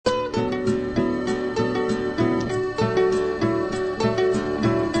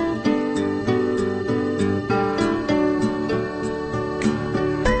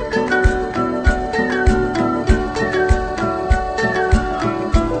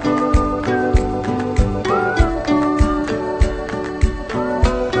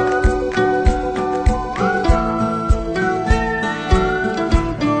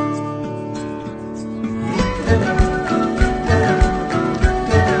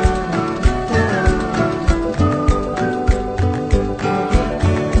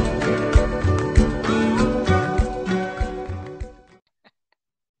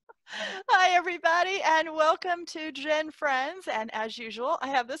GenFriends, and as usual, I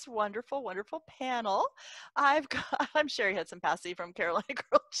have this wonderful, wonderful panel. I'm Sheri Hudson Passey from Carolina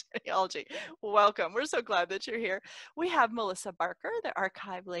Girl Genealogy. Welcome. We're so glad that you're here. We have Melissa Barker, the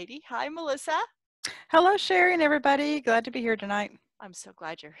archive lady. Hi, Melissa. Hello, Sheri and everybody. Glad to be here tonight. I'm so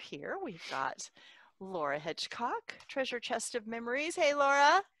glad you're here. We've got Laura Hedgecock, treasure chest of memories. Hey,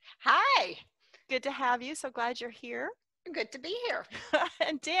 Laura. Hi. Good to have you. So glad you're here. Good to be here.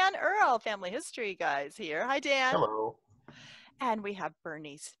 And Dan Earl, family history guys here. Hi, Dan. Hello. And we have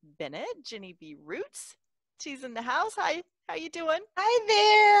Bernice Bennett, Jenny B. Roots. She's in the house. Hi, how you doing? Hi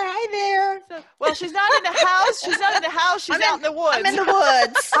there. Hi there. So, well, she's not in the house. She's not in the house. She's out in the woods. I'm in the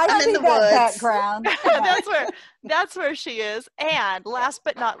woods. I'm in the woods. Background. That's where she is. And last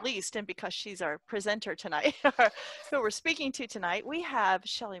but not least, and because she's our presenter tonight, who we're speaking to tonight, we have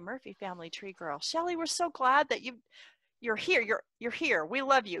Shelley Murphy, family tree girl. Shelley, we're so glad that you're here. You're here. We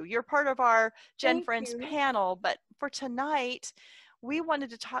love you. You're part of our GenFriends panel. But for tonight, we wanted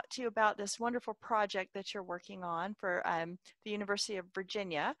to talk to you about this wonderful project that you're working on for the University of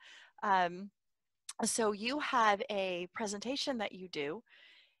Virginia. So you have a presentation that you do,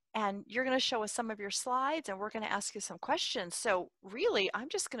 and you're going to show us some of your slides, and we're going to ask you some questions. So really, I'm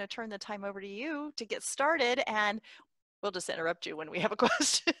just going to turn the time over to you to get started, and we'll just interrupt you when we have a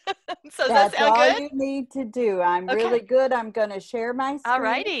question. So that's all all good? you need to do. I'm really good. I'm going to share my screen. All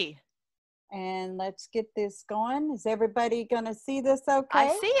righty. And let's get this going. Is everybody going to see this okay?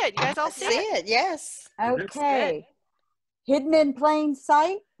 I see it. You guys all see it? Yes. Okay. Hidden in plain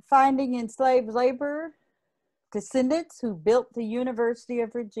sight, finding enslaved labor descendants who built the University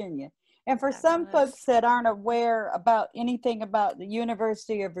of Virginia. And for some folks that aren't aware about anything about the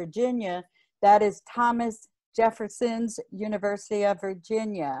University of Virginia, that is Thomas Jefferson's University of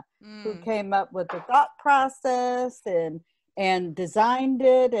Virginia, who came up with the thought process and designed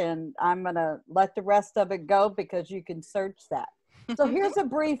it. And I'm going to let the rest of it go because you can search that. So here's a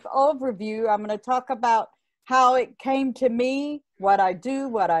brief overview. I'm going to talk about how it came to me, what I do,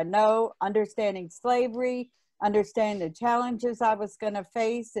 what I know, understanding slavery, understanding the challenges I was going to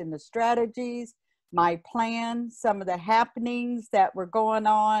face and the strategies, my plan, some of the happenings that were going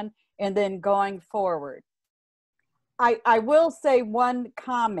on, and then going forward. I will say one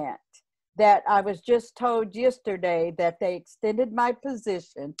comment that I was just told yesterday that they extended my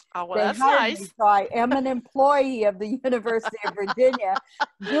position. Oh, well, they that's hired nice. Me, so I am an employee of the University of Virginia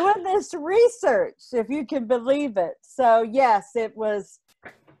doing this research, if you can believe it. So yes, it was,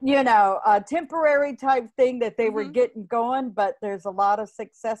 you know, a temporary type thing that they were getting going, but there's a lot of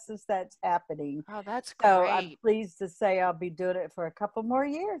successes that's happening. Oh, that's great. So I'm pleased to say I'll be doing it for a couple more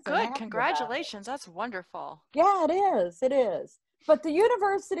years. Good. Congratulations. That's wonderful. Yeah, it is. It is. But the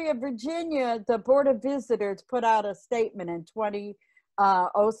University of Virginia, the Board of Visitors put out a statement in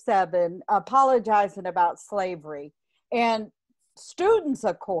 2007 apologizing about slavery. And students,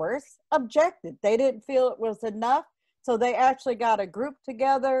 of course, objected. They didn't feel it was enough. So they actually got a group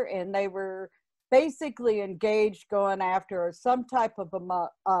together and they were basically engaged going after some type of a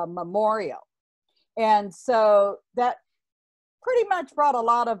memorial. And so that pretty much brought a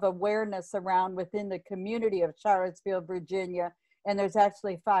lot of awareness around within the community of Charlottesville, Virginia. And there's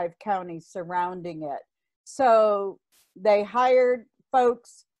actually 5 counties surrounding it. So they hired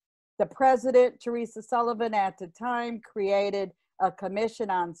folks. The president, Teresa Sullivan, at the time created a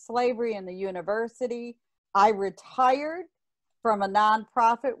commission on slavery in the university. I retired from a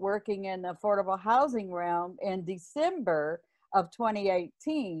nonprofit working in the affordable housing realm in December of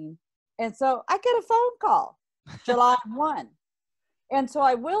 2018. And so I get a phone call, July 1. And so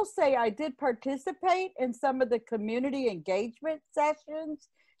I will say I did participate in some of the community engagement sessions.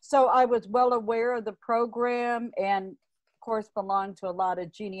 So I was well aware of the program and of course belonged to a lot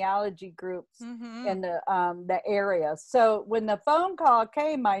of genealogy groups in the area. So when the phone call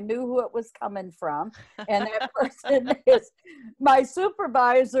came, I knew who it was coming from. And that person is my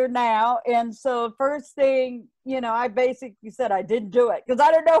supervisor now. And so first thing, you know, I basically said I didn't do it because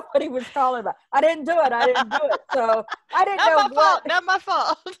I didn't know what he was calling about. I didn't do it. I didn't do it. So I didn't know what. Not my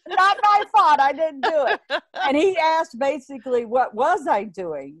fault. Not my fault. I didn't do it. And he asked basically, what was I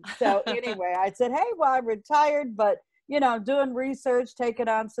doing? So anyway, I said, hey, well, I retired, but you know, doing research, taking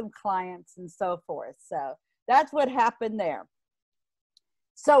on some clients and so forth. So that's what happened there.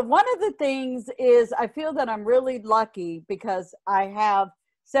 So one of the things is I feel that I'm really lucky because I have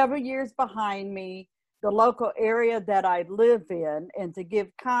several years behind me, the local area that I live in. And to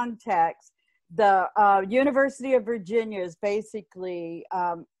give context, the University of Virginia is basically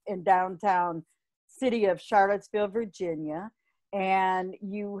in downtown city of Charlottesville, Virginia. And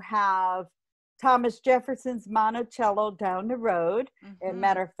you have Thomas Jefferson's Monticello down the road. As a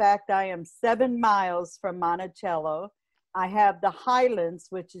matter of fact, I am 7 miles from Monticello. I have the Highlands,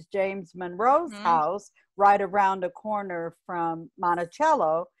 which is James Monroe's house, right around the corner from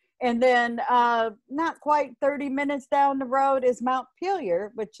Monticello. And then not quite 30 minutes down the road is Mount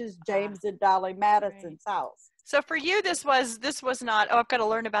Pelier, which is James and Dolly Madison's house. So for you, this was not, oh, I've got to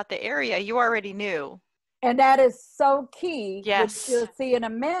learn about the area. You already knew. And that is so key, Yes. which you'll see in a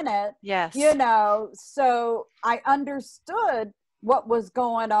minute. Yes. You know, so I understood what was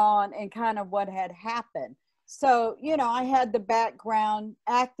going on and kind of what had happened. So, you know, I had the background,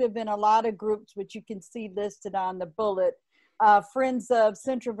 active in a lot of groups, which you can see listed on the bullet. Friends of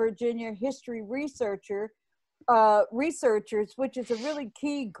Central Virginia History Researchers, which is a really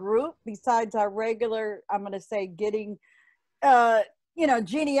key group besides our regular, I'm going to say, getting, you know,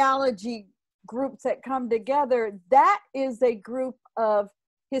 genealogy groups that come together. That is a group of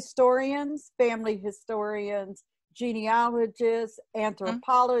historians, family historians, genealogists,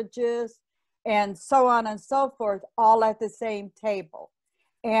 anthropologists, and so on and so forth, all at the same table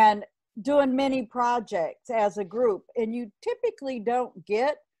and doing many projects as a group. And you typically don't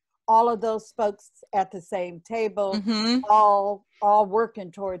get all of those folks at the same table, all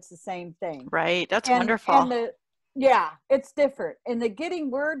working towards the same thing. Right. That's wonderful. Yeah, it's different. And the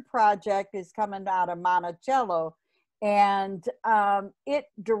Getting Word project is coming out of Monticello, and it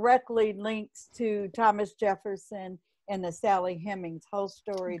directly links to Thomas Jefferson and the Sally Hemings whole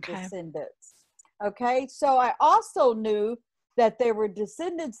story, Descendants. Okay, so I also knew that there were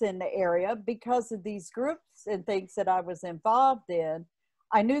descendants in the area because of these groups and things that I was involved in.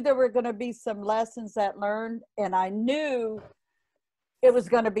 I knew there were going to be some lessons that learned, and I knew it was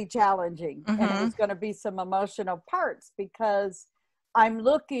going to be challenging and it was going to be some emotional parts because I'm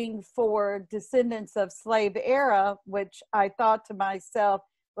looking for descendants of slave era, which I thought to myself,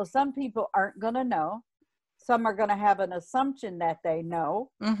 well, some people aren't going to know. Some are going to have an assumption that they know,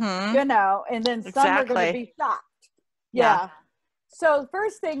 you know, and then some are going to be shocked. Yeah. So the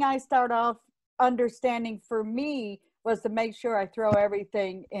first thing I start off understanding for me was to make sure I throw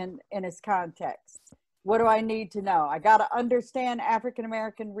everything in its context. What do I need to know? I got to understand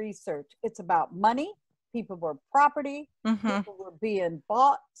African-American research. It's about money. People were property. People were being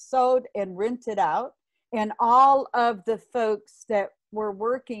bought, sold, and rented out. And all of the folks that were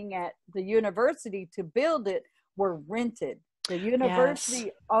working at the university to build it were rented. The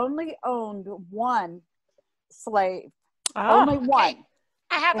university only owned one slave, only one.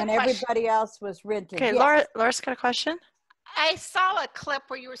 I have and a question. Everybody else was rented. Okay, Laura's got a question. I saw a clip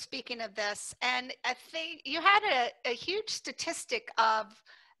where you were speaking of this, and I think you had a huge statistic of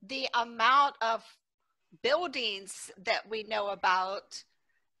the amount of buildings that we know about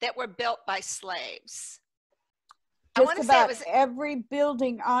that were built by slaves. Just about every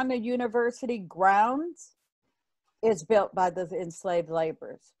building on the university grounds is built by the enslaved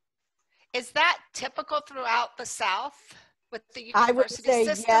laborers. Is that typical throughout the South with the university I would say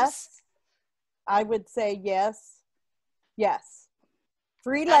systems? yes. I would say yes. Yes.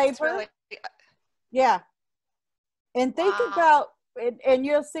 Free labor. Really, yeah. And think about, and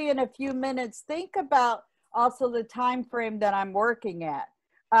you'll see in a few minutes, think about also the time frame that I'm working at.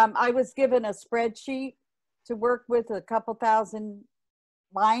 I was given a spreadsheet to work with, a couple thousand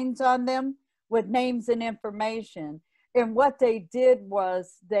lines on them with names and information. And what they did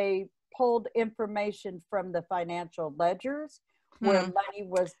was they pulled information from the financial ledgers where money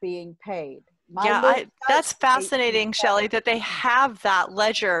was being paid. That's fascinating, Shelley, that they have that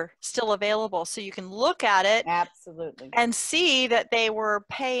ledger still available so you can look at it. Absolutely. And see that they were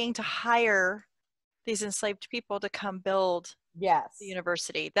paying to hire these enslaved people to come build the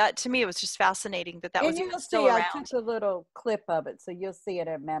university. That to me was just fascinating that was still around. I took a little clip of it, so you'll see it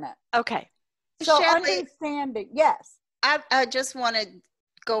in a minute. Okay. So Shelley, understanding, yes. I just want to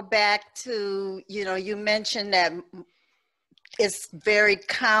go back to, you mentioned that it's very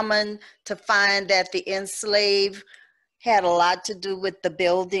common to find that the enslaved had a lot to do with the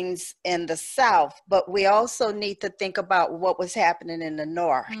buildings in the South, but we also need to think about what was happening in the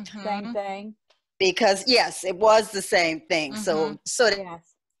North. Same thing. Because yes, it was the same thing. So they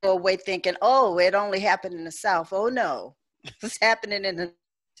go away thinking, oh, it only happened in the South. Oh no, it's happening in the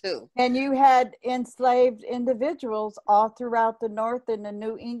too. And you had enslaved individuals all throughout the North and the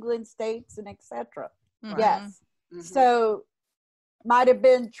New England states and etc. Yes. So might have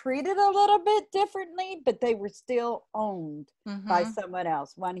been treated a little bit differently, but they were still owned by someone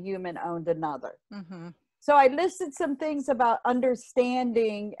else. One human owned another. So I listed some things about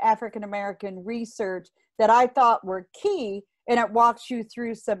understanding African-American research that I thought were key, and it walks you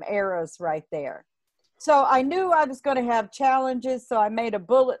through some eras right there. So I knew I was going to have challenges, so I made a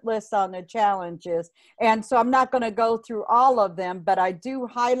bullet list on the challenges. And so I'm not going to go through all of them, but I do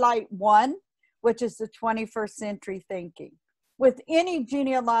highlight one, which is the 21st century thinking. With any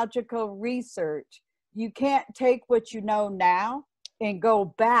genealogical research, you can't take what you know now and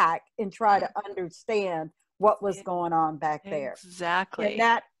go back and try to understand what was going on back there. Exactly. And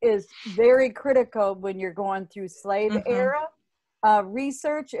that is very critical when you're going through slave era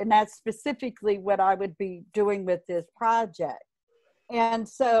research, and that's specifically what I would be doing with this project. And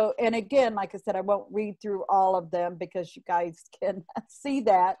so, and again, like I said, I won't read through all of them because you guys can see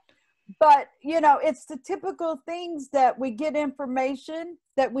that. But, you know, it's the typical things that we get information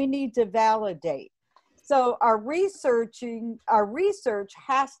that we need to validate. So our research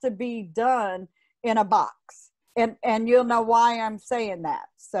has to be done in a box. And you'll know why I'm saying that.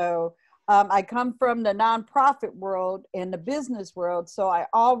 So I come from the nonprofit world and the business world, so I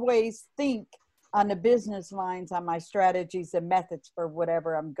always think on the business lines on my strategies and methods for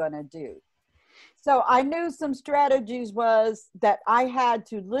whatever I'm going to do. So I knew some strategies was that I had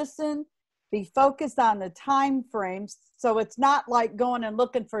to listen, be focused on the time frames. So it's not like going and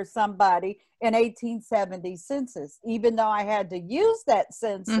looking for somebody in 1870 census, even though I had to use that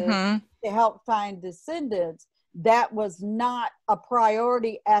census to help find descendants. That was not a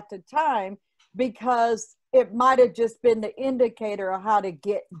priority at the time because it might have just been the indicator of how to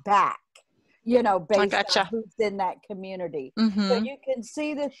get back, you know, based on who's in that community. So you can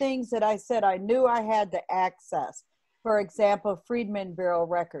see the things that I said I knew I had to access. For example, Freedmen Bureau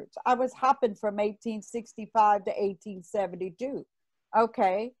records. I was hopping from 1865 to 1872.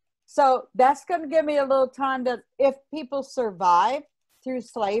 Okay, so that's going to give me a little time that if people survive through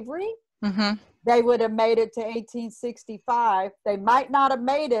slavery, they would have made it to 1865. They might not have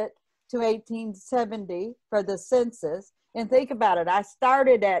made it to 1870 for the census. And think about it, I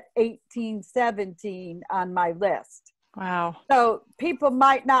started at 1817 on my list. Wow. So people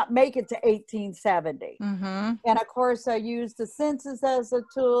might not make it to 1870. And of course, I use the census as a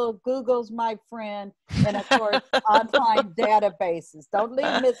tool. Google's my friend. And of course, online databases. Don't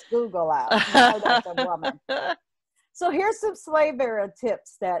leave Miss Google out. You know that's a woman. So here's some slave era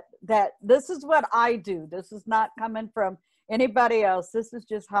tips that this is what I do. This is not coming from anybody else. This is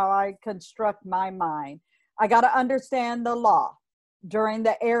just how I construct my mind. I got to understand the law during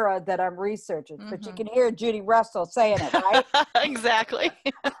the era that I'm researching. But you can hear Judy Russell saying it, right? Exactly.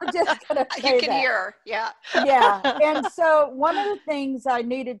 I'm just gonna say You can hear her, yeah. Yeah. And so one of the things I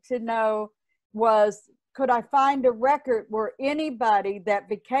needed to know was, could I find a record where anybody that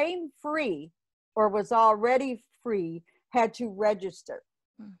became free or was already free had to register?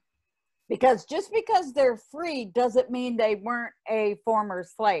 Because just because they're free doesn't mean they weren't a former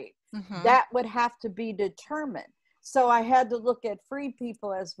slave. That would have to be determined. So I had to look at free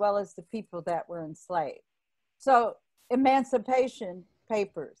people as well as the people that were enslaved. So emancipation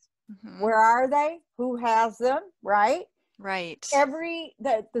papers, where are they? Who has them? Right? Right.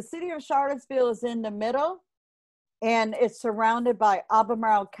 The city of Charlottesville is in the middle, and it's surrounded by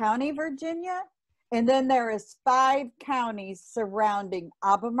Albemarle County, Virginia. And then there is 5 counties surrounding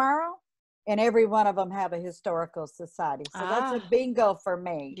Albemarle, and every one of them have a historical society. So that's a bingo for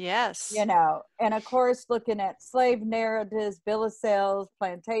me. Yes. You know, and of course, looking at slave narratives, bill of sales,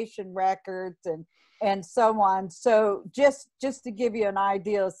 plantation records, and so on. So just to give you an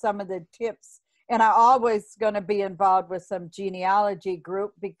idea of some of the tips, and I'm always going to be involved with some genealogy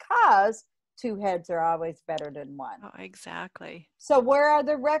group because 2 heads are always better than 1. Oh, exactly. So where are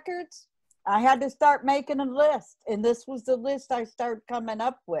the records? I had to start making a list, and this was the list I started coming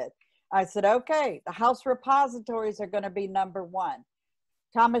up with. I said, okay, the house repositories are going to be number 1.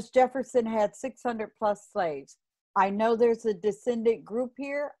 Thomas Jefferson had 600 plus slaves. I know there's a descendant group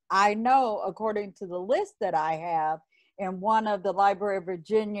here. I know, according to the list that I have in one of the Library of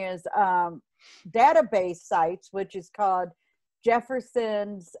Virginia's database sites, which is called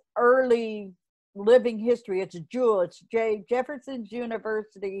Jefferson's Early Living History. It's a jewel. It's Jefferson's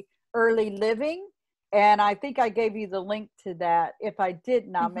University Early Living. And I think I gave you the link to that. If I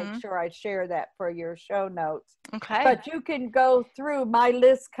didn't, I'll make sure I share that for your show notes. Okay. But you can go through, my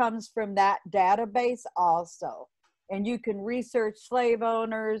list comes from that database also. And you can research slave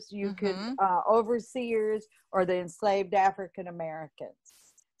owners, you can overseers, or the enslaved African Americans.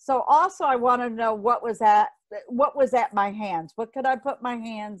 So also I want to know what was at my hands. What could I put my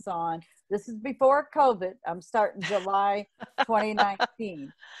hands on? This is before COVID. I'm starting July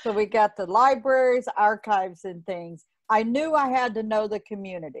 2019. So we got the libraries, archives, and things. I knew I had to know the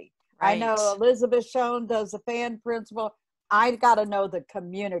community. Right. I know Elizabeth Schoen does the fan principle. I got to know the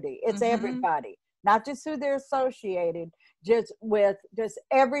community. It's everybody, not just who they're associated. just with just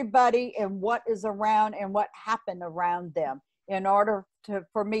everybody and what is around and what happened around them in order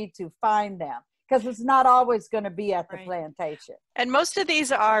for me to find them. Because it's not always going to be at the plantation. And most of these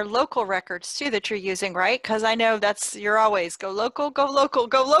are local records too that you're using, right? Because I know you're always go local, go local,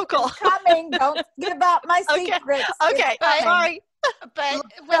 go local. It's coming. Don't give out my secrets. Okay, sorry. But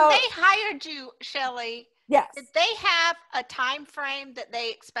when they hired you, Shelley, yes, did they have a time frame that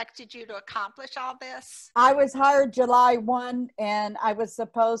they expected you to accomplish all this? I was hired July 1, and I was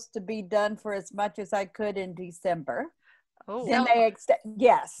supposed to be done for as much as I could in December. Oh, Then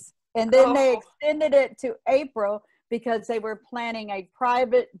yes. And then they extended it to April because they were planning a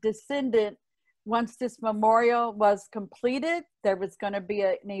private descendant. Once this memorial was completed, there was going to be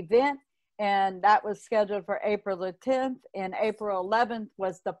an event, and that was scheduled for April the 10th. And April 11th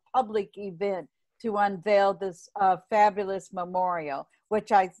was the public event to unveil this fabulous memorial,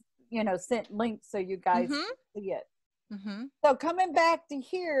 which I, sent links so you guys see it. Mm-hmm. So coming back to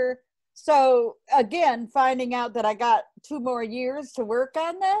here, so again, finding out that I got 2 more years to work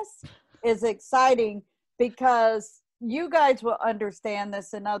on this is exciting, because you guys will understand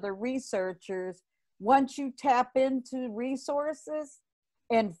this, and other researchers, once you tap into resources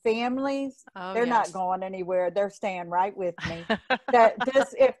and families, they're not going anywhere. They're staying right with me.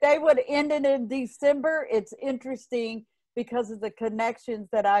 If they would end it in December, it's interesting because of the connections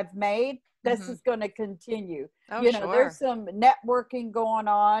that I've made. This is going to continue. There's some networking going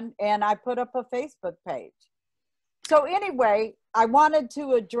on, and I put up a Facebook page. So anyway, I wanted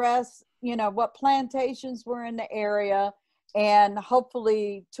to address, what plantations were in the area, and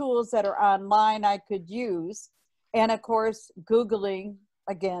hopefully tools that are online I could use. And of course, Googling,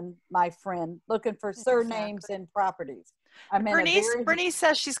 again, my friend, looking for surnames and properties. Bernice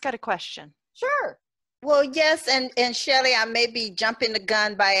says she's got a question. Sure. Well, yes, and Shelley, I may be jumping the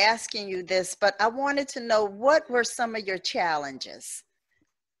gun by asking you this, but I wanted to know, what were some of your challenges?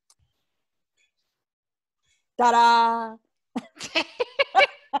 Ta-da!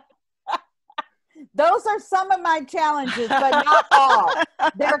 Those are some of my challenges, but not all.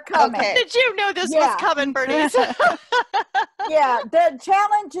 They're coming. Okay. Did you know this was coming, Bernice? Yeah, the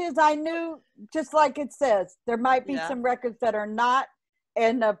challenges, I knew, just like it says, there might be some records that are not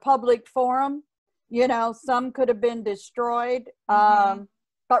in the public forum. Some could have been destroyed.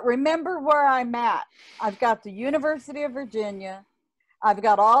 But remember where I'm at. I've got the University of Virginia. I've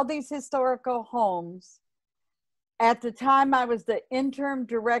got all these historical homes. At the time, I was the interim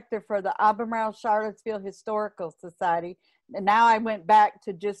director for the Albemarle Charlottesville Historical Society. And now I went back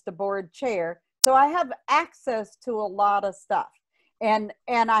to just the board chair. So I have access to a lot of stuff. And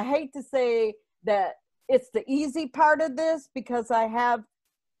I hate to say that it's the easy part of this, because I have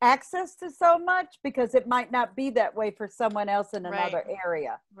access to so much, because it might not be that way for someone else in another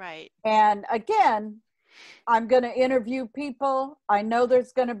area. Right. And again, I'm going to interview people. I know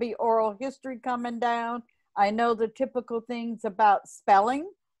there's going to be oral history coming down. I know the typical things about spelling.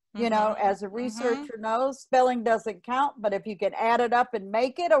 As a researcher knows, spelling doesn't count, but if you can add it up and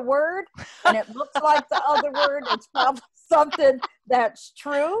make it a word and it looks like the other word, it's probably something that's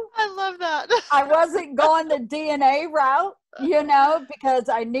true. I love that. I wasn't going the DNA route, because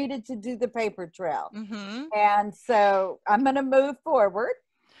I needed to do the paper trail. And so I'm going to move forward.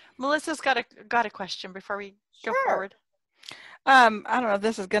 Melissa's got a question before we go forward. I don't know if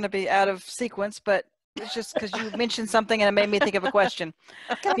this is going to be out of sequence, but it's just because you mentioned something and it made me think of a question.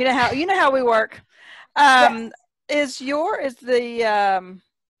 You know how we work. Is the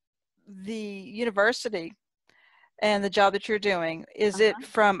university and the job that you're doing, is it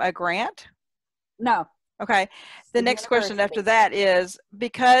from a grant? No. Okay. The next question after that is,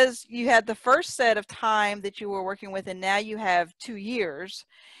 because you had the first set of time that you were working with and now you have 2 years,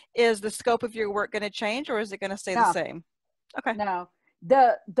 is the scope of your work going to change, or is it going to stay the same? Okay. No.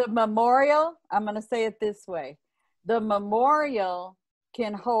 The memorial, I'm going to say it this way. The memorial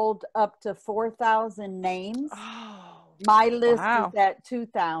can hold up to 4,000 names. Oh, my list is at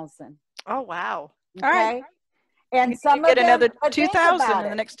 2,000. Oh, wow. Okay. All right. And you some get of them, another 2,000 in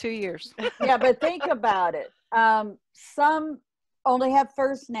the next 2 years. Yeah, but think about it. Some only have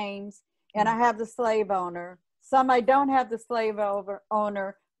first names, and I have the slave owner. Some I don't have the slave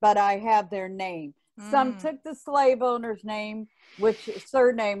owner, but I have their name. Some took the slave owner's name,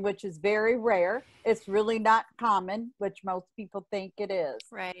 surname, which is very rare. It's really not common, which most people think it is.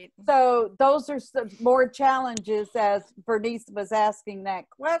 Right. So those are some more challenges, as Bernice was asking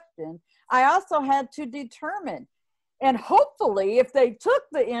that question. I also had to determine, and hopefully if they took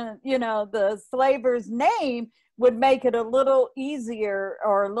the slaver's name, would make it a little easier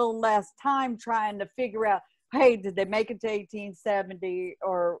or a little less time trying to figure out, hey, did they make it to 1870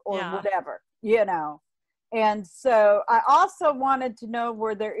 or whatever, And so I also wanted to know,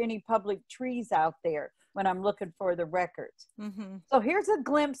 were there any public trees out there when I'm looking for the records? Mm-hmm. So here's a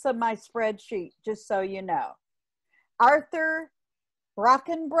glimpse of my spreadsheet, just so you know. Arthur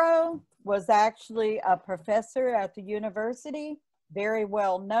Brockenbrough was actually a professor at the university, very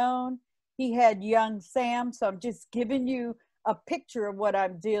well known. He had young Sam, so I'm just giving you a picture of what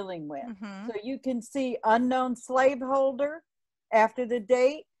I'm dealing with. Mm-hmm. So you can see unknown slaveholder after the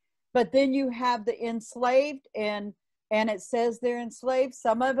date, but then you have the enslaved, and it says they're enslaved.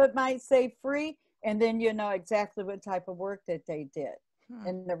 Some of it might say free, and then you know exactly what type of work that they did.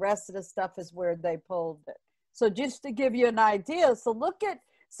 And the rest of the stuff is where they pulled it. So just to give you an idea, so look at,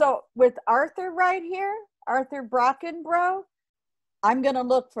 so with Arthur right here, Arthur Brockenbrough, I'm going to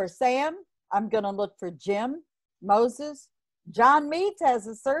look for Sam. I'm going to look for Jim, Moses. John Meads has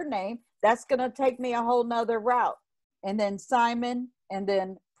a surname. That's going to take me a whole nother route. And then Simon, and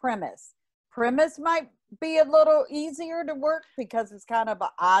then Primus. Primus might be a little easier to work because it's kind of an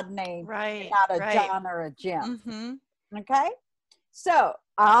odd name. Right. Not a right. John or a Jim. Mm-hmm. Okay. So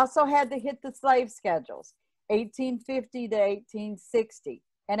I also had to hit the slave schedules, 1850 to 1860.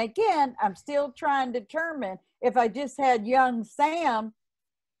 And again, I'm still trying to determine if I just had young Sam,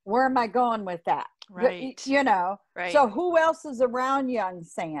 where am I going with that? Right. You know, Right. so who else is around young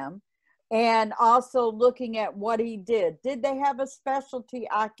Sam? And also looking at what he did. Did they have a specialty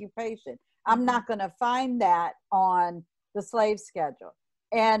occupation? I'm not going to find that on the slave schedule.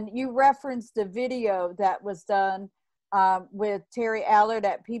 And you referenced the video that was done with Terry Allard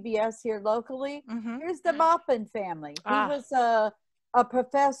at PBS here locally. Mm-hmm. Here's the Maupin family. He Ah. was a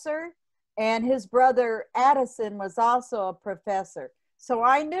professor, and his brother Addison was also a professor. So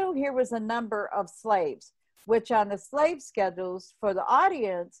I knew here was a number of slaves, which on the slave schedules for the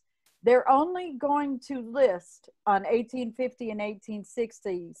audience, they're only going to list on 1850 and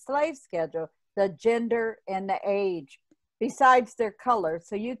 1860 slave schedule the gender and the age, besides their color.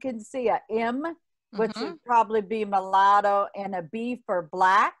 So you can see a M, which would probably be mulatto, and a B for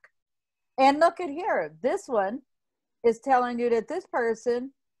black. And look at here, this one is telling you that this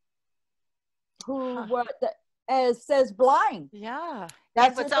person who says blind. Yeah.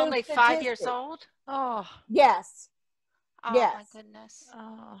 It was a new only 5 years statistic. old. Oh. Yes. Oh Yes. my goodness.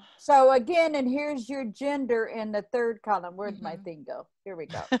 Oh. So again, and here's your gender in the third column. Where'd my thing go? Here we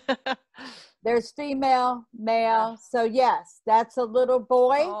go. There's female, male. So yes, that's a little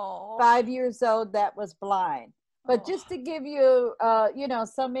boy, Oh. 5 years old, that was blind. But just to give you, you know,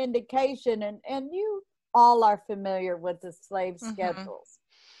 some indication, and you all are familiar with the slave schedules,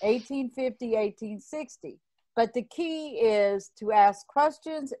 1850, 1860. But the key is to ask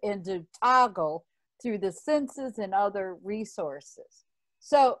questions and to toggle through the census and other resources.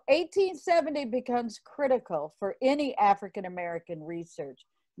 So 1870 becomes critical for any African-American research,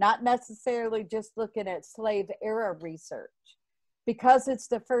 not necessarily just looking at slave era research, because it's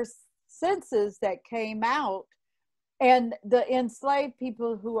the first census that came out, and the enslaved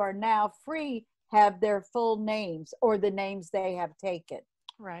people who are now free have their full names or the names they have taken.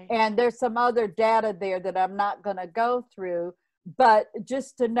 Right. And there's some other data there that I'm not going to go through, but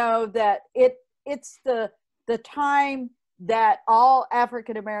just to know that it's the time that all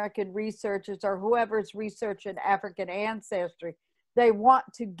African-American researchers or whoever's researching African ancestry, they want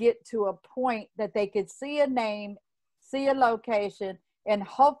to get to a point that they could see a name, see a location, and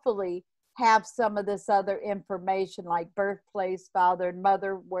hopefully have some of this other information like birthplace, father and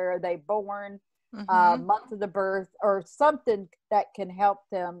mother, where are they born, month of the birth, or something that can help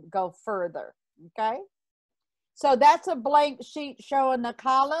them go further. Okay. So that's a blank sheet showing the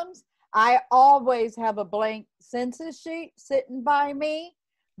columns. I always have a blank census sheet sitting by me,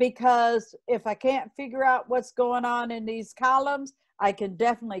 because if I can't figure out what's going on in these columns, I can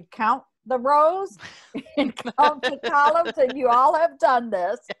definitely count the rows and count the columns. And you all have done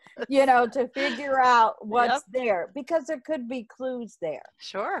this, you know, to figure out what's there, because there could be clues there.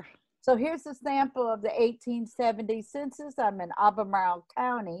 Sure. So here's a sample of the 1870 census. I'm in Albemarle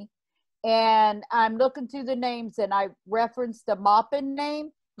County, and I'm looking through the names, and I referenced the Maupin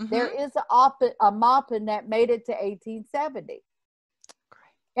name. There is a Maupin that made it to 1870.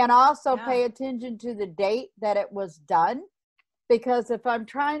 And also pay attention to the date that it was done, because if I'm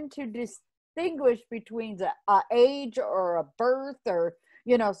trying to distinguish between an age or a birth or,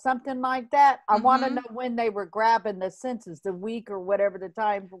 you know, something like that, I want to know when they were grabbing the census, the week or whatever the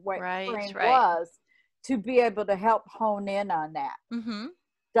time frame was, to be able to help hone in on that.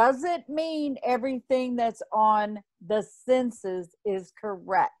 Doesn't mean everything that's on the census is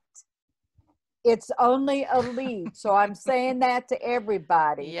correct. It's only a lead. So I'm saying that to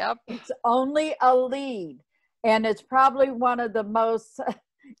everybody. Yep. It's only a lead. And it's probably one of the most,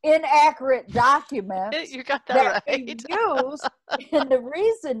 inaccurate documents You got that that we right. use. And the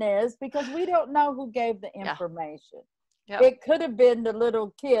reason is because we don't know who gave the Yeah. information. Yep. It could have been the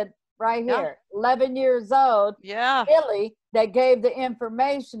little kid right Yeah. here, 11 years old, Yeah. Billy, that gave the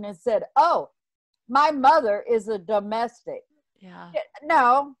information and said, oh, my mother is a domestic. Yeah.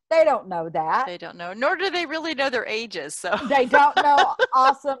 No, they don't know that. They don't know, nor do they really know their ages. So They don't know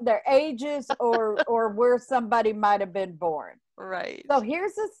their ages or where somebody might have been born. right. So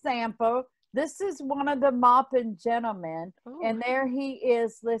here's a sample. This is one of the Maupin gentlemen, Ooh. and there he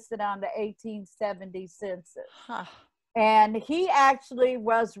is listed on the 1870 census. Huh. And he actually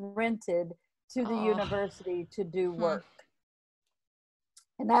was rented to the Oh. university to do work.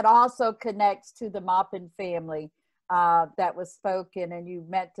 And that also connects to the Maupin family that was spoken, and you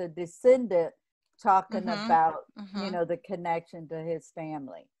met the descendant talking about, you know, the connection to his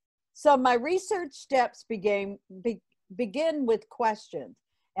family. So my research steps begin with questions,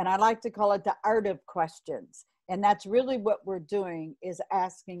 and I like to call it the art of questions. And that's really what we're doing, is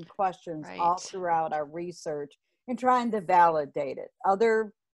asking questions all throughout our research and trying to validate it.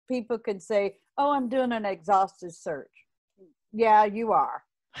 Other people can say, oh, I'm doing an exhaustive search. Yeah, you are.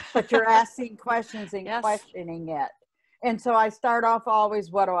 But you're asking questions and questioning it. And so I start off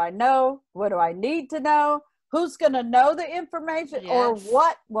always, what do I know? What do I need to know? Who's going to know the information, or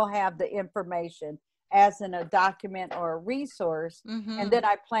what will have the information as in a document or a resource? And then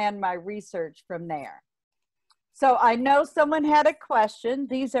I plan my research from there. So I know someone had a question.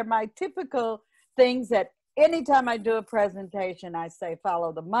 These are my typical things that anytime I do a presentation, I say,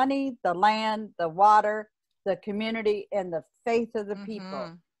 follow the money, the land, the water, the community, and the faith of the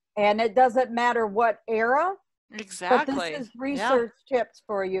people. And it doesn't matter what era. Exactly. But this is research tips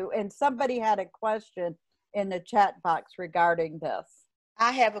for you. And somebody had a question in the chat box regarding this.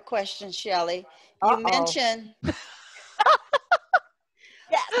 I have a question, Shelley. You mentioned, well,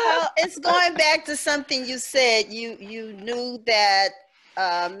 it's going back to something you said. You knew that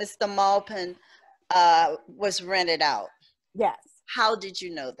Mr. Maupin was rented out. Yes. How did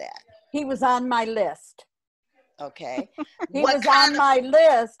you know that? He was on my list. Okay. He was on my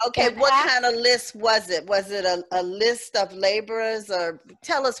list. Okay, what kind of list was it? Was it a list of laborers, or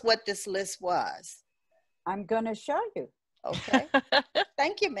tell us what this list was? I'm going to show you. Okay.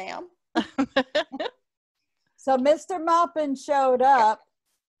 Thank you, ma'am. So Mr. Maupin showed up,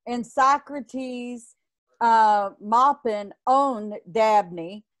 and Socrates Maupin owned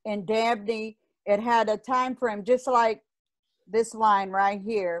Dabney, and Dabney, it had a time frame just like this line right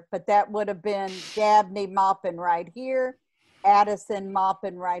here, but that would have been Dabney Maupin right here, Addison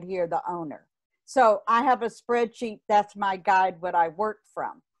Maupin right here, the owner. So I have a spreadsheet, that's my guide, what I worked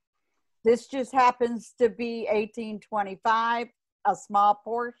from. This just happens to be 1825, a small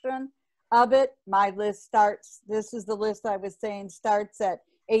portion of it. My list starts, this is the list I was saying, starts at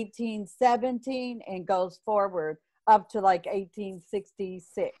 1817 and goes forward up to like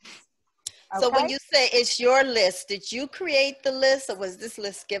 1866. Okay? So when you say it's your list, did you create the list, or was this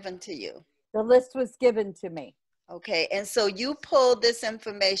list given to you? The list was given to me. Okay, and so you pulled this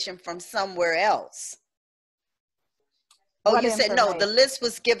information from somewhere else. Oh, What you said no, the list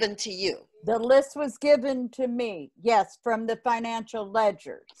was given to you. The list was given to me, yes, from the financial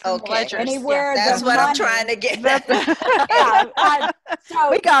ledgers. Okay, ledgers, anywhere that's what I'm trying to get at. So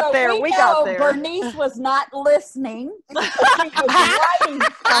we got there. We got there. Bernice was not listening. She was writing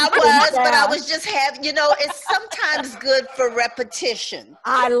but I was just having, you know, it's sometimes good for repetition.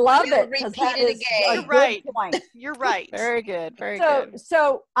 I love it. Repeat that it is again. a good point. You're right. Very good. Very good.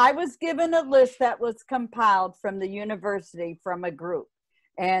 So I was given a list that was compiled from the university from a group.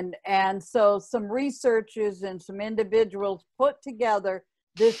 And so some researchers and some individuals put together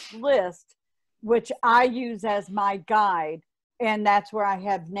this list, which I use as my guide. And that's where I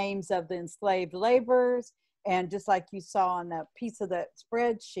have names of the enslaved laborers, and just like you saw on that piece of that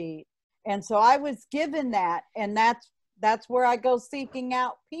spreadsheet. And so I was given that, and that's where I go seeking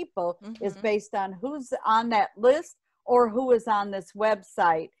out people, is based on who's on that list or who is on this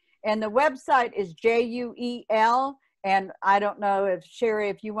website. And the website is JUEL. And I don't know if Cheri,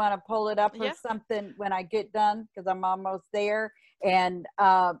 if you want to pull it up or something when I get done, because I'm almost there. And,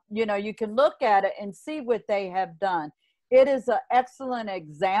 you know, you can look at it and see what they have done. It is an excellent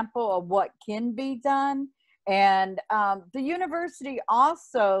example of what can be done. And the university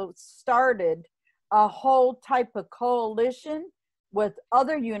also started a whole type of coalition with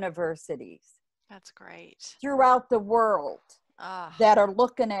other universities. That's great. Throughout the world. That are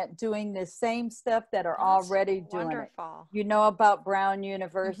looking at doing the same stuff, that are already doing it. You know about Brown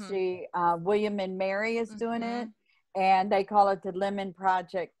University, William and Mary is doing it, and they call it the Lemon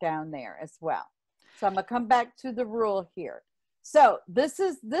Project down there as well. So I'm gonna come back to the rule here. So this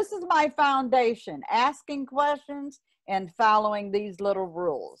is my foundation, asking questions and following these little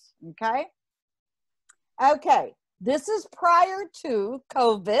rules, okay? Okay, this is prior to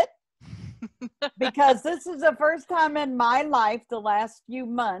COVID, because this is the first time in my life, the last few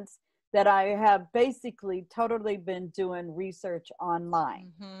months, that I have basically totally been doing research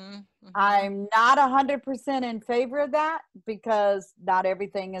online. I'm not 100% in favor of that because not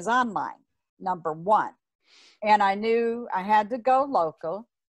everything is online, number one. And I knew I had to go local.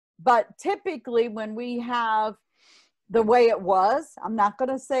 But typically when we have the way it was, I'm not going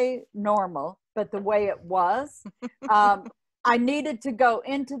to say normal, but the way it was, I needed to go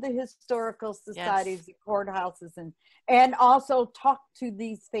into the historical societies, the courthouses, and also talk to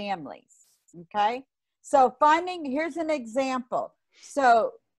these families, okay? So here's an example.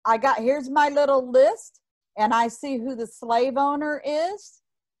 So here's my little list, and I see who the slave owner is,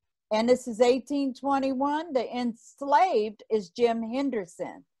 and this is 1821. The enslaved is Jim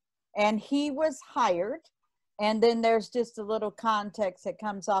Henderson, and he was hired, and then there's just a little context that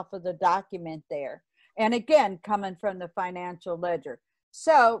comes off of the document there. And again, coming from the financial ledger.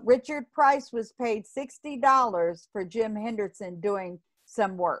 So Richard Price was paid $60 for Jim Henderson doing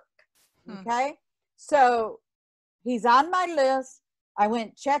some work. Okay. So he's on my list. I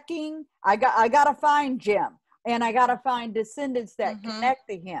went checking. I got to find Jim, and I got to find descendants that connect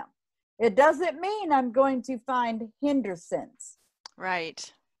to him. It doesn't mean I'm going to find Hendersons.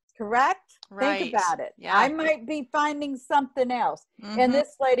 Right. Correct? Right. Think about it. Yeah. I might be finding something else. And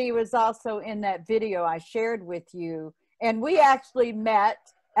this lady was also in that video I shared with you. And we actually met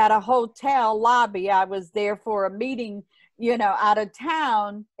at a hotel lobby. I was there for a meeting, you know, out of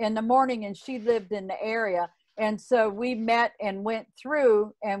town in the morning, and she lived in the area. And so we met and went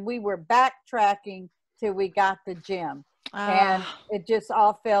through, and we were backtracking till we got the gym. And it just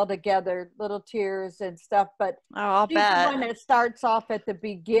all fell together, little tears and stuff. But I'll she's bet. the one that starts off at the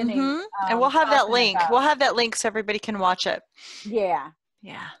beginning. And we'll have that link. About. We'll have that link so everybody can watch it. Yeah.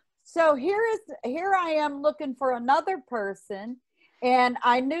 Yeah. So here I am looking for another person, and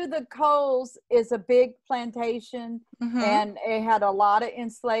I knew the Coles is a big plantation, and it had a lot of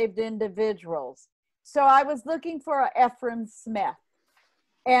enslaved individuals. So I was looking for a Ephraim Smith.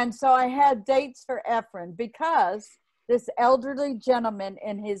 And so I had dates for Ephraim because this elderly gentleman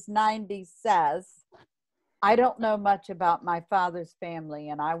in his 90s says, I don't know much about my father's family,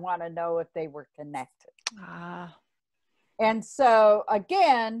 and I want to know if they were connected. And so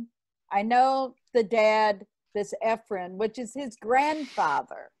again, I know the dad, this Ephraim, which is his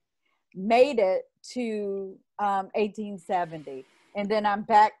grandfather, made it to 1870. And then I'm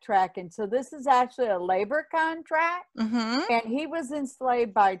backtracking. So this is actually a labor contract. And he was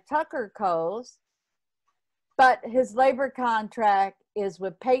enslaved by Tucker Coles. But his labor contract is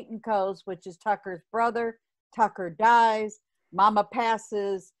with Peyton Coles, which is Tucker's brother. Tucker dies. Mama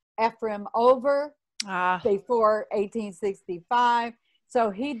passes Ephraim over before 1865. So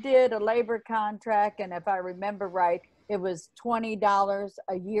he did a labor contract, and if I remember right, it was $20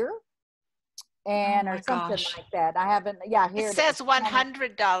 a year, and or something like that. I haven't. Yeah, here it says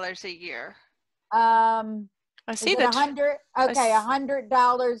 $100 a year. I see that. 100. Okay,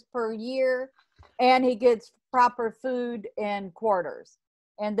 $100 per year, and he gets proper food and quarters.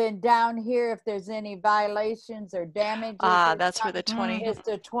 And then down here, if there's any violations or damages, that's where the 20 is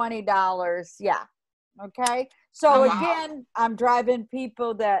the $20. Yeah. Okay. So again, I'm driving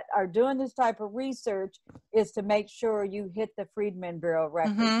people that are doing this type of research is to make sure you hit the Freedmen Bureau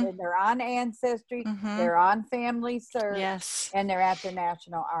records. And they're on Ancestry, they're on Family Search, and they're at the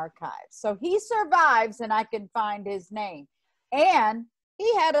National Archives. So he survives, and I can find his name. And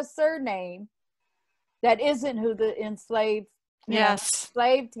he had a surname that isn't who the enslaved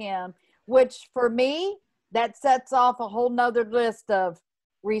enslaved him, which for me, that sets off a whole nother list of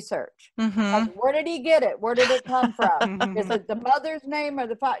research. Like, where did he get it? Where did it come from? Is it the mother's name or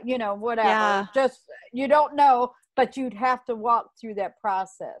the you know, whatever? Yeah. Just, you don't know, but you'd have to walk through that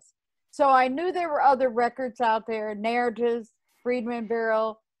process. So I knew there were other records out there, narratives, Freedmen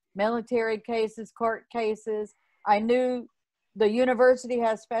Bureau, military cases, court cases. I knew the university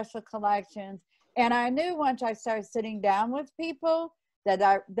has special collections. And I knew once I started sitting down with people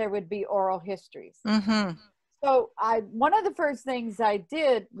that there would be oral histories. So one of the first things I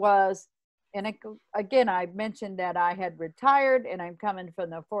did was, and again, I mentioned that I had retired and I'm coming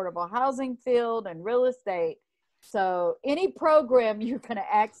from the affordable housing field and real estate. So any program you're going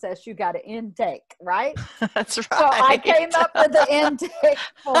to access, you got to intake, right? That's right. So I came up with the intake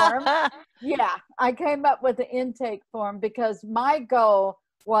form. Yeah, I came up with the intake form because my goal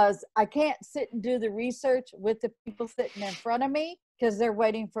was I can't sit and do the research with the people sitting in front of me because they're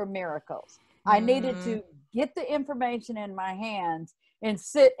waiting for miracles. I needed to get the information in my hands and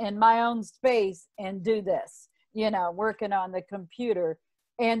sit in my own space and do this, working on the computer.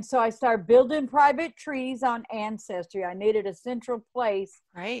 And so I started building private trees on Ancestry. I needed a central place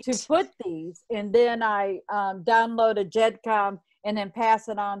to put these. And then I downloaded GEDCOM and then pass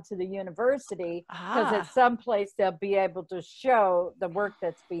it on to the university, because at some place they'll be able to show the work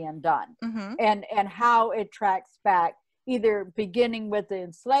that's being done and how it tracks back, either beginning with the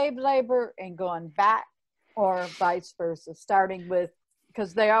enslaved labor and going back, or vice versa, starting with,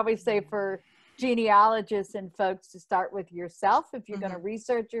 because they always say for genealogists and folks to start with yourself. If you're going to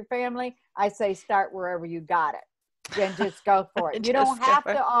research your family, I say start wherever you got it. Then just go for it. You don't have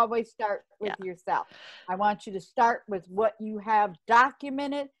to always start with yourself. I want you to start with what you have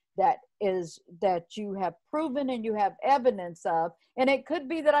documented, that you have proven and you have evidence of. And it could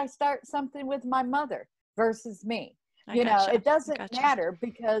be that I start something with my mother versus me. It doesn't matter,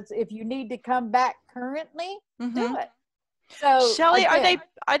 because if you need to come back currently, do it. So Shelley, again,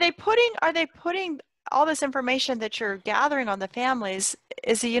 are they putting all this information that you're gathering on the families?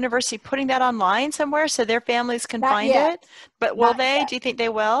 Is the university putting that online somewhere so their families can find it? But will they? Do you think they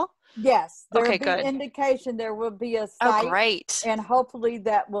will? Yes. There will be good indication. There will be a Oh, site. great. And hopefully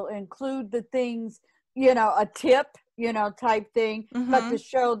that will include the things, a tip, type thing, but to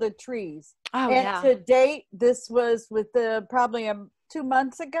show the trees. Oh, and to date, this was with probably 2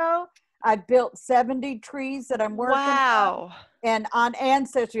 months ago, I built 70 trees that I'm working on. And on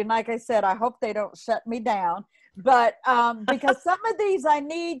Ancestry. And like I said, I hope they don't shut me down. But because some of these I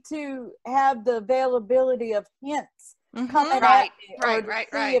need to have the availability of hints coming at me, or to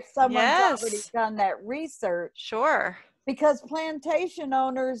see if someone's already done that research. Sure. Because plantation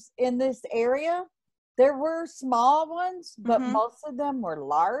owners in this area, there were small ones, but most of them were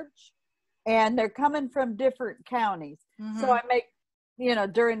large. And they're coming from different counties. So I make,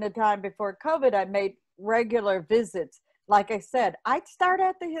 during the time before COVID, I made regular visits. Like I said, I'd start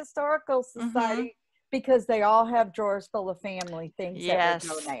at the Historical Society because they all have drawers full of family things that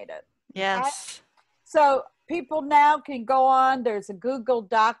were donated. Yes. So people now can go on. There's a Google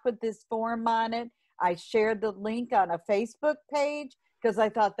Doc with this form on it. I shared the link on a Facebook page because I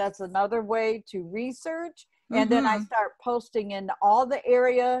thought that's another way to research. And then I start posting in all the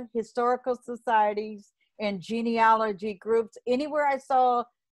area historical societies and genealogy groups. Anywhere I saw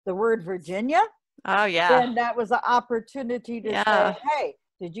the word Virginia, then that was an opportunity to say, hey,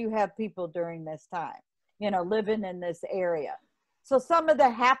 did you have people during this time, living in this area? So some of the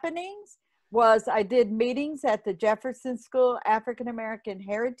happenings was I did meetings at the Jefferson School African American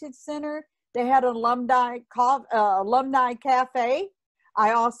Heritage Center. They had an alumni cafe.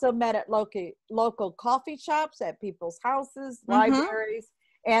 I also met at local coffee shops, at people's houses, libraries,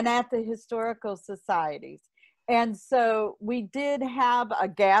 and at the historical societies. And so we did have a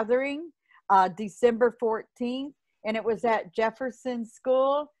gathering December 14th, and it was at Jefferson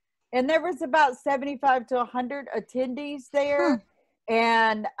School. And there was about 75 to 100 attendees there.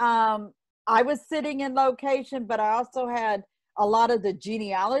 And I was sitting in location, but I also had a lot of the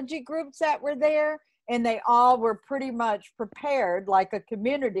genealogy groups that were there. And they all were pretty much prepared like a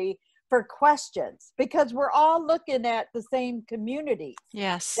community for questions, because we're all looking at the same communities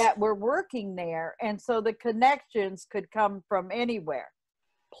that were working there. And so the connections could come from anywhere.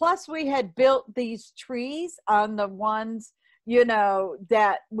 Plus we had built these trees on the ones,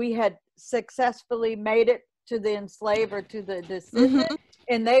 that we had successfully made it to the enslaver, to the descendant.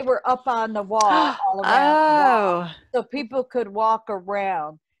 And they were up on the wall all around the wall, so people could walk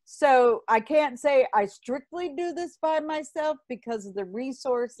around. So I can't say I strictly do this by myself because of the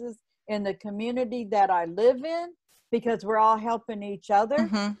resources in the community that I live in, because we're all helping each other,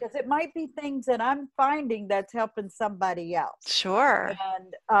 because it might be things that I'm finding that's helping somebody else. Sure.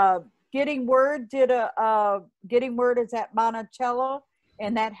 And Getting Word Getting Word is at Monticello,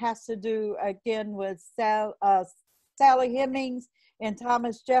 and that has to do again with Sally Hemings and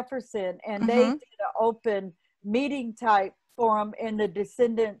Thomas Jefferson, and they did an open meeting type forum, and the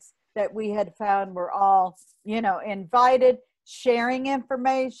descendants that we had found were all, invited, sharing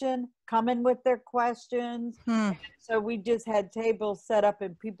information, coming with their questions. So we just had tables set up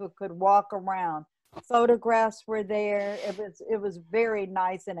and people could walk around. Photographs were there. It was very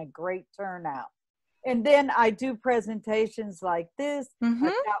nice and a great turnout. And then I do presentations like this. I've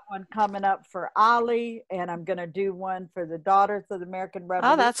got one coming up for Ollie, and I'm going to do one for the Daughters of the American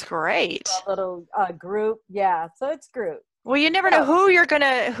Revolution. Oh, that's great. A little group. Yeah, so it's group. Well, you never know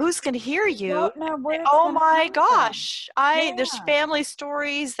who's gonna hear you. Don't know where oh my gosh. There's family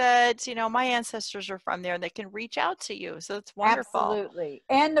stories that, my ancestors are from there and they can reach out to you. So it's wonderful. Absolutely.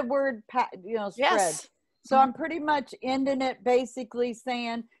 And the word, spreads. So I'm pretty much ending it basically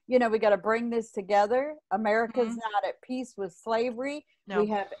saying, you know, we got to bring this together. America's not at peace with slavery. No. We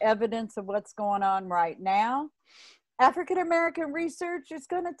have evidence of what's going on right now. African American research is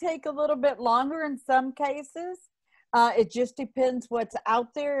going to take a little bit longer in some cases. It just depends what's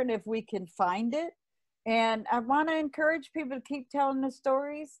out there and if we can find it. And I want to encourage people to keep telling the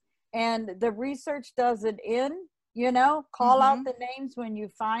stories. And the research doesn't end, you know, call out the names when you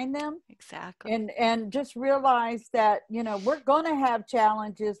find them. Exactly. And just realize that, you know, we're going to have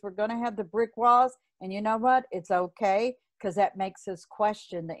challenges. We're going to have the brick walls. And you know what? It's okay, because that makes us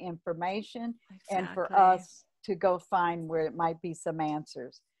question the information and for us to go find where it might be some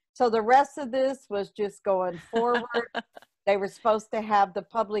answers. So the rest of this was just going forward. They were supposed to have the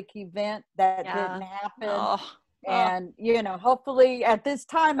public event that didn't happen. Oh. And, you know, hopefully at this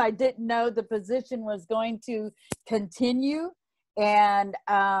time, I didn't know the position was going to continue, and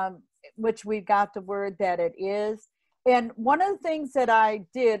which we got the word that it is. And one of the things that I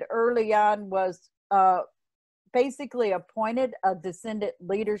did early on was basically appointed a descendant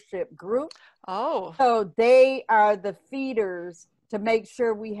leadership group. Oh. So they are the feeders to make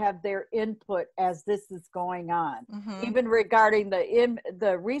sure we have their input as this is going on, even regarding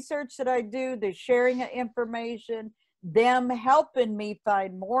the research that I do, the sharing of information, them helping me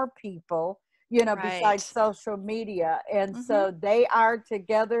find more people, you know, besides social media. And so they are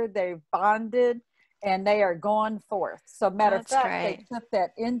together, they've bonded, and they are going forth. So matter of fact, they took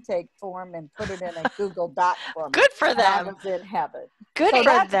that intake form and put it in a Google Doc for me. Good for them. I was in heaven. Good so for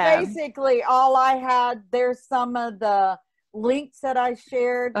that's them. basically all I had. There's some of the links that I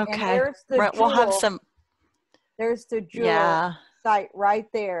shared. Okay. And there's the We'll have some. There's the Jewel site right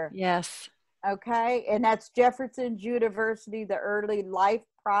there. Yes. Okay. And that's Jefferson's University, the Early Life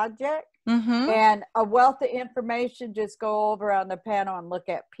Project. And a wealth of information. Just go over on the panel and look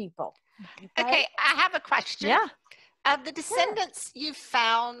at people. Okay, I have a question. Yeah. Of the descendants you've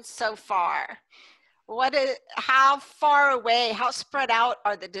found so far, how far away, how spread out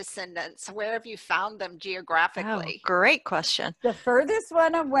are the descendants? Where have you found them geographically? Oh, great question. The furthest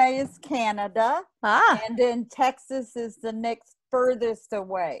one away is Canada. And then Texas is the next furthest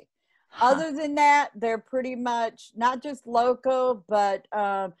away. Other than that, they're pretty much not just local, but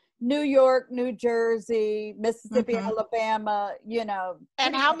New York, New Jersey, Mississippi, Alabama, you know.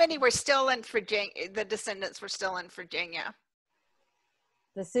 And how many were still in Virginia? The descendants were still in Virginia?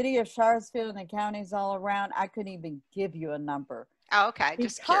 The city of Charlottesville and the counties all around, I couldn't even give you a number. Oh, okay,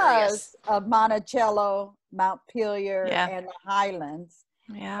 just curious. Because of Monticello, Montpelier, and the Highlands.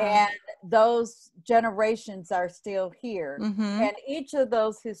 And those generations are still here. And each of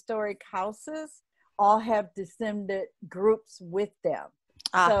those historic houses all have descendant groups with them.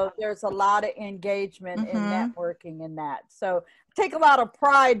 So there's a lot of engagement and networking in that. So take a lot of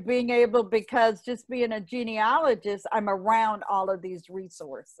pride being able, because just being a genealogist, I'm around all of these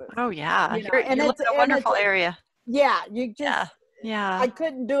resources. Oh yeah, you know? And it's a wonderful area. Yeah, you just I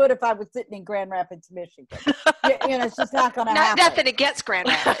couldn't do it if I was sitting in Grand Rapids, Michigan. You know, it's just not going to happen. Nothing against Grand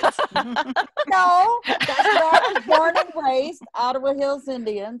Rapids. No, that's where I was born and raised, Ottawa Hills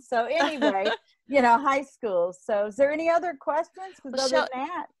Indian. So anyway, you know, high school. So is there any other questions? Because other than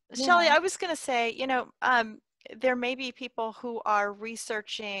that, Shelley, I was going to say, you know, there may be people who are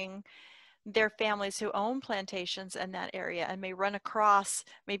researching their families who own plantations in that area and may run across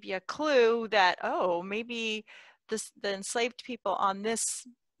maybe a clue that, oh, maybe the enslaved people on this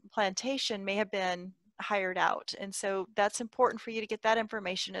plantation may have been hired out. And so that's important for you to get that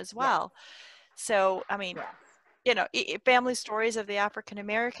information as well. So, I mean, you know, family stories of the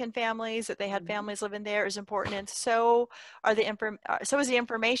African-American families, that they had families living there, is important. And so are so is the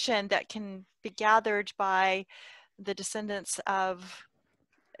information that can be gathered by the descendants of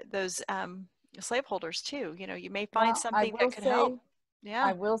those slaveholders too. You know, you may find something that could help. Yeah.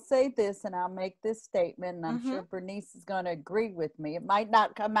 I will say this, and I'll make this statement, and I'm sure Bernice is going to agree with me. It might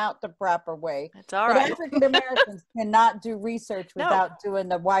not come out the proper way. It's all right. But African Americans cannot do research without doing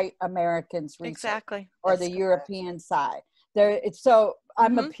the white Americans research. Or the European side. So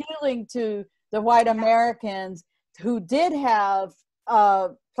I'm appealing to the white Americans who did have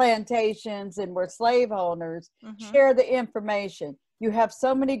plantations and were slaveholders. Share the information. You have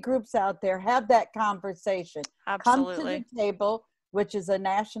so many groups out there. Have that conversation. Absolutely. Come to the table, which is a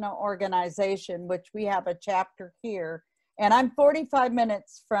national organization, which we have a chapter here. And I'm 45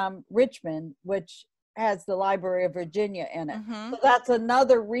 minutes from Richmond, which has the Library of Virginia in it. So that's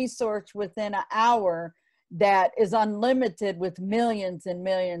another resource within an hour that is unlimited, with millions and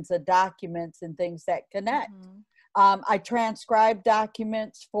millions of documents and things that connect. I transcribe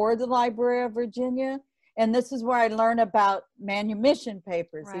documents for the Library of Virginia. And this is where I learn about manumission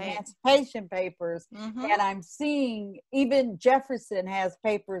papers, Right. emancipation papers. Mhm. And I'm seeing even Jefferson has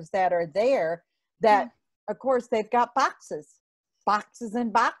papers that are there that, of course, they've got boxes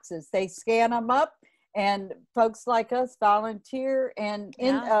and boxes. They scan them up, and folks like us volunteer and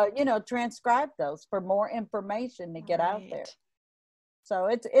transcribe those for more information to get out there. Right. So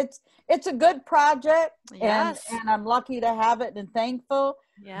it's a good project, Yes. and I'm lucky to have it and thankful.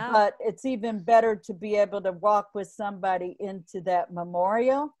 Yeah. But it's even better to be able to walk with somebody into that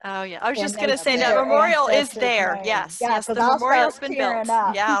memorial. Oh yeah, I was and just gonna they say see that their memorial is ancestors' there. names. Yes, Yeah, yes, the 'cause I'll memorial's start been built. tearing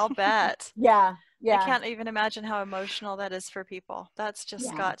up. Yeah, I'll bet. Yeah. I can't even imagine how emotional that is for people. That's just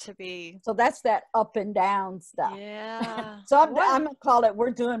Yeah. got to be. So that's that up and down stuff. Yeah. So I'm What- going to call it,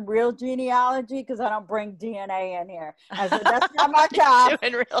 we're doing real genealogy, because I don't bring DNA in here. I said, that's not my job. You're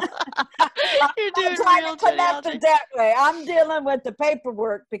doing real. You're I'm doing trying real to connect genealogy. it that way. I'm dealing with the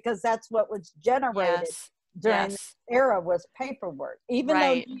paperwork, because that's what was generated Yes. during Yes. this era, was paperwork, even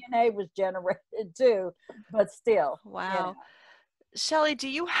Right. though DNA was generated too, but still. Wow. Shelley, do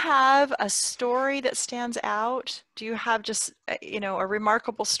you have a story that stands out? Do you have just, a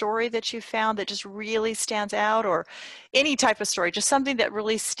remarkable story that you found that just really stands out, or any type of story, just something that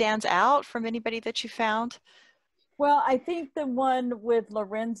really stands out from anybody that you found? Well, I think the one with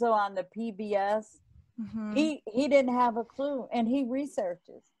Lorenzo on the PBS, Mhm. he didn't have a clue, and he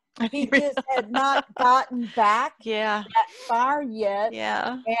researches. He just had not gotten back Yeah. that far yet.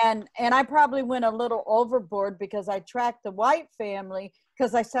 Yeah. And I probably went a little overboard, because I tracked the White family,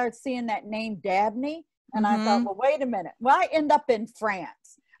 because I started seeing that name Dabney, and I thought, well, wait a minute. Well, I end up in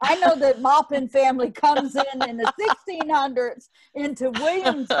France. I know that Maupin family comes in the 1600s into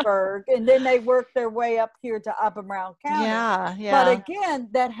Williamsburg, and then they work their way up here to Albemarle County. Yeah. Yeah. But again,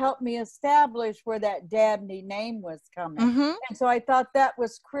 that helped me establish where that Dabney name was coming. Mhm. And so I thought that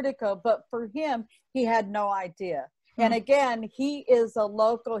was critical. But for him, he had no idea. And again, he is a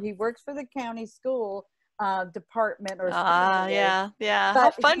local. He works for the county school department or school board. Yeah. Yeah.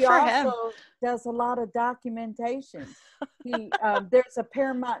 How But fun he for also him. does a lot of documentation. There's a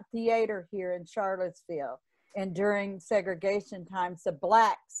Paramount Theater here in Charlottesville, and during segregation times, the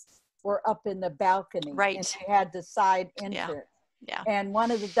blacks were up in the balcony, Right. and they had the side entrance. Yeah. And one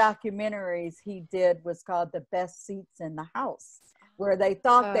of the documentaries he did was called "The Best Seats in the House," where they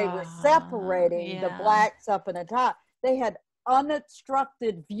thought they were separating the yeah. blacks up in the top. They had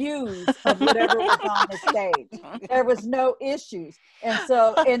unobstructed views of whatever was on the stage. There was no issues.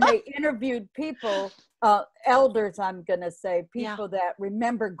 And they interviewed people, elders, I'm going to say, people that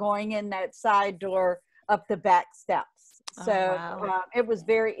remember going in that side door up the back steps. So wow. it was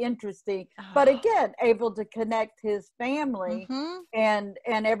very interesting, but again, able to connect his family and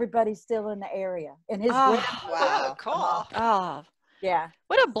everybody still in the area. And his Wow, cool. Oh, yeah.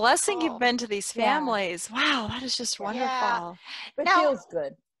 what a blessing Cool. you've been to these families. Wow, that is just wonderful. Yeah. It Now- feels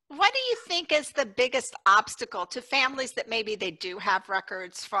good. What do you think is the biggest obstacle to families that maybe they do have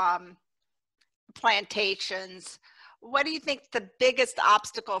records from plantations? What do you think the biggest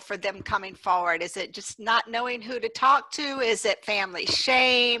obstacle for them coming forward? Is it just not knowing who to talk to? Is it family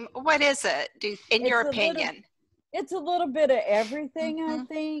shame? What is it, in your opinion? It's a little bit of everything, I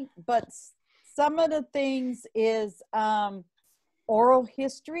think, but some of the things is oral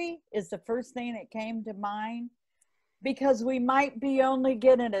history is the first thing that came to mind, because we might be only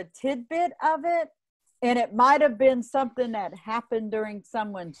getting a tidbit of it, and it might have been something that happened during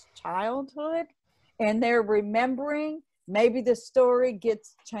someone's childhood, and they're remembering. Maybe the story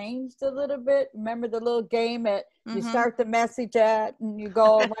gets changed a little bit. Remember the little game you start the message at, and you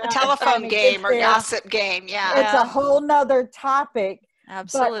go around. Telephone game or gossip game, It's a whole nother topic.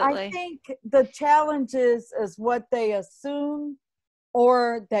 Absolutely. But I think the challenge is what they assume,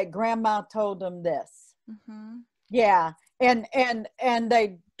 or that grandma told them this. Yeah. And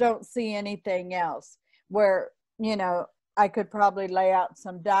they don't see anything else, where, I could probably lay out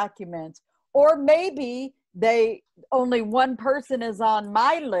some documents, or maybe only one person is on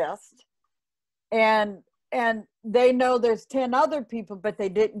my list, and they know there's 10 other people, but they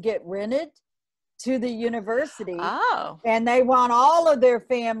didn't get rented to the university. Oh. And they want all of their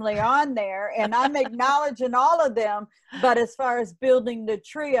family on there, and I'm acknowledging all of them, but as far as building the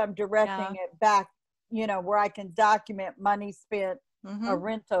tree, I'm directing it back, where I can document money spent, a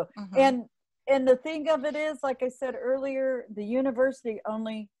rental. And the thing of it is, like I said earlier, the university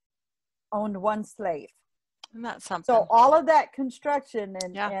only owned one slave. Isn't that something? So all of that construction,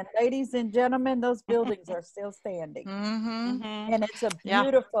 and ladies and gentlemen, those buildings are still standing. And it's a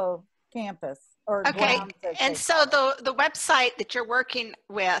beautiful campus. Okay, and so the website that you're working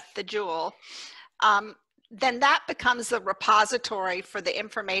with, the Jewel, then that becomes a repository for the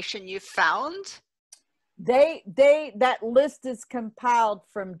information you found? that list is compiled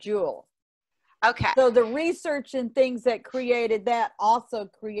from Jewel. Okay. So the research and things that created that also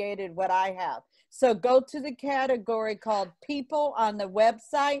created what I have. So go to the category called people on the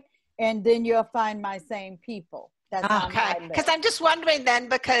website, and then you'll find my same people. That's on my Okay, list. because I'm just wondering then,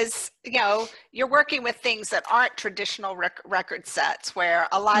 because, you know, you're working with things that aren't traditional record sets where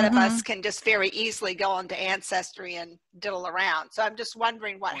a lot of us can just very easily go into Ancestry and diddle around. So I'm just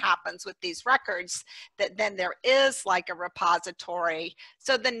wondering what happens with these records, that then there is like a repository.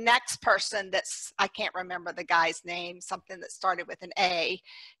 So the next person that's, I can't remember the guy's name, something that started with an A,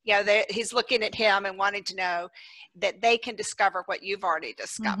 you know, he's looking at him and wanting to know that they can discover what you've already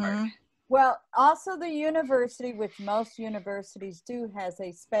discovered. Well, also the university, which most universities do, has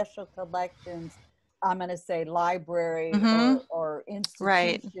a special collections, I'm going to say library or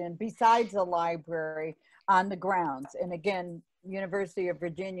institution besides a library on the grounds. And again, University of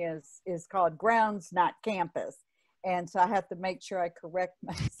Virginia is called grounds, not campus. And so I have to make sure I correct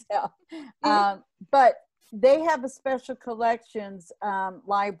myself. But they have a special collections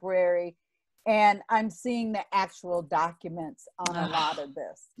library. And I'm seeing the actual documents on a lot of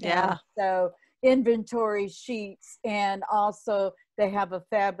this. Yeah. And so inventory sheets, and also they have a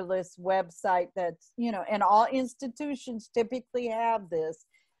fabulous website that's, you know, and all institutions typically have this,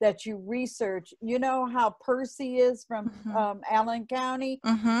 that you research. You know how Passey is from Allen County?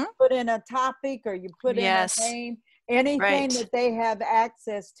 Put in a topic, or you put in a name. Anything that they have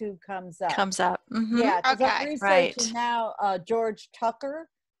access to comes up. Yeah, because I'm researching now George Tucker,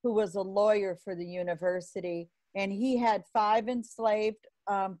 who was a lawyer for the university, and he had 5 enslaved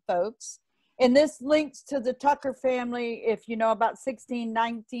folks. And this links to the Tucker family, if you know about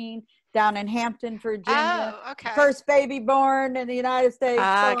 1619 down in Hampton, Virginia. Oh, okay. First baby born in the United States, so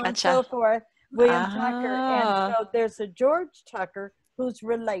on and so forth. William Tucker. And so there's a George Tucker who's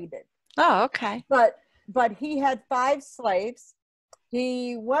related. Oh, okay. But he had 5 slaves.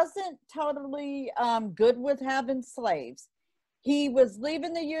 He wasn't totally good with having slaves. He was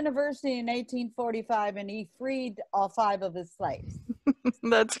leaving the university in 1845, and he freed all 5 of his slaves.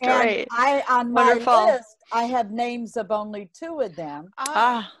 That's great. And on my list, I have names of only 2 of them.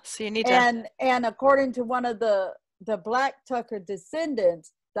 So you need to. And according to one of the Black Tucker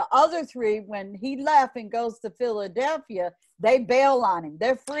descendants, the other 3, when he left and goes to Philadelphia, they bail on him.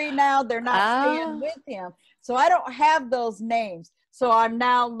 They're free now. They're not staying with him. So I don't have those names. So I'm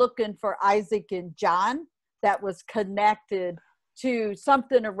now looking for Isaac and John that was connected to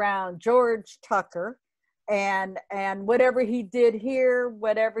something around George Tucker, and whatever he did here,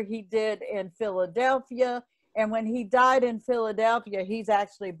 whatever he did in Philadelphia. And when he died in Philadelphia, he's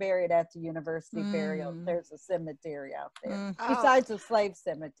actually buried at the university burial. There's a cemetery out there, besides the slave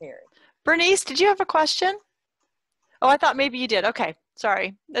cemetery. Bernice, did you have a question? Oh, I thought maybe you did. Okay,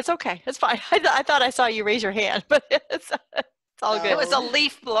 sorry. It's okay. It's fine. I thought I saw you raise your hand, but it's all good. It was a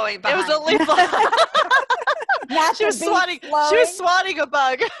leaf blowing by. It was a leaf blowing. She was swatting a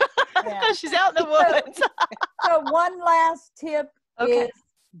bug. She's out in the woods. So one last tip is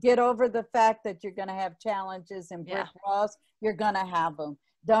get over the fact that you're going to have challenges and brick walls. You're going to have them.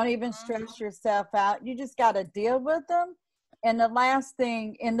 Don't even stress yourself out. You just got to deal with them. And the last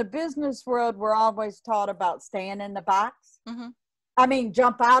thing, in the business world, we're always taught about staying in the box. I mean,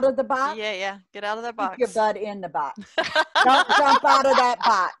 jump out of the box. Yeah. Get out of the box. Keep your butt in the box. Don't jump out of that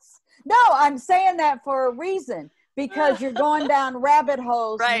box. No, I'm saying that for a reason, because you're going down rabbit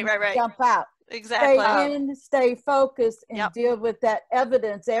holes. Right. Jump out. Exactly. Stay in, stay focused, and deal with that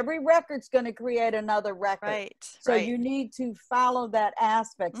evidence. Every record's going to create another record. So you need to follow that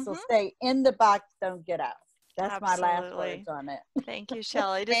aspect. So stay in the box, don't get out. That's my last words on it. Thank you,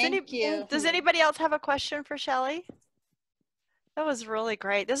 Shelley. Does anybody else have a question for Shelley? That was really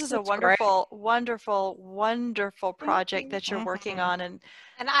great. This is a wonderful project that you're working on. And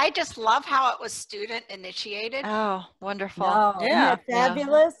I just love how it was student initiated. Oh, wonderful. Yeah.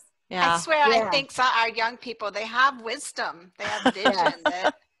 Fabulous. Yeah. I swear, I think our young people, they have wisdom. They have vision.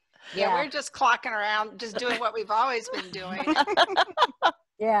 We're just clocking around, just doing what we've always been doing.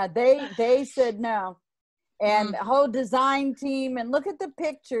 They said no. And the whole design team, and look at the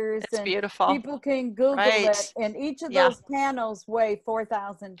pictures. It's and beautiful. People can Google it. And each of those panels weigh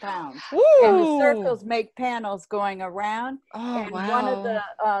 4,000 pounds. Woo! And the circles make panels going around. Oh, and one of the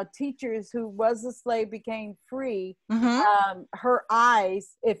teachers who was a slave became free. Her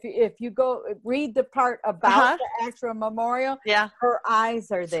eyes, if you go read the part about the actual memorial, her eyes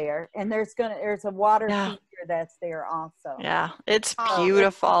are there. And there's a water feature that's there also. Yeah, it's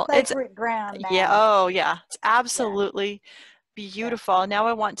beautiful. It's sacred ground now. It's absolutely beautiful. Now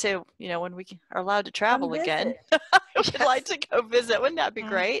I want to, when we are allowed to travel again, would like to go visit. Wouldn't that be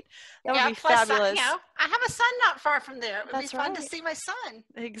great? That would be plus, fabulous. I have a son not far from there. It would That's be fun to right. see my son.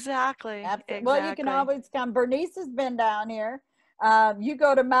 Exactly. Absolutely. Well, you can Exactly. always come. Bernice has been down here. You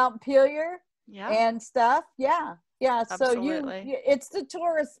go to Mount Pelier Yeah. and stuff. Yeah. Yeah. So Absolutely. it's the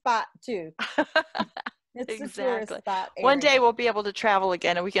tourist spot too. It's the tourist Exactly. spot. One day area. we'll be able to travel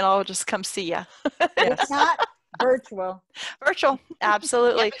again and we can all just come see you. It's not virtual. Virtual.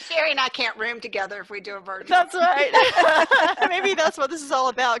 Absolutely. Yeah, but Cheri and I can't room together if we do a virtual. That's right. Maybe that's what this is all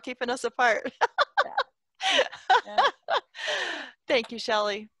about, keeping us apart. Yeah. Thank you,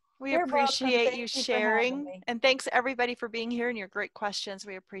 Shelley. We You're welcome. appreciate Thank you you for having sharing. me. And thanks everybody for being here and your great questions.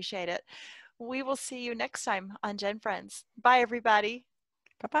 We appreciate it. We will see you next time on Gen Friends. Bye, everybody.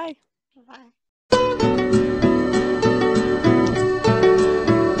 Bye-bye. Bye.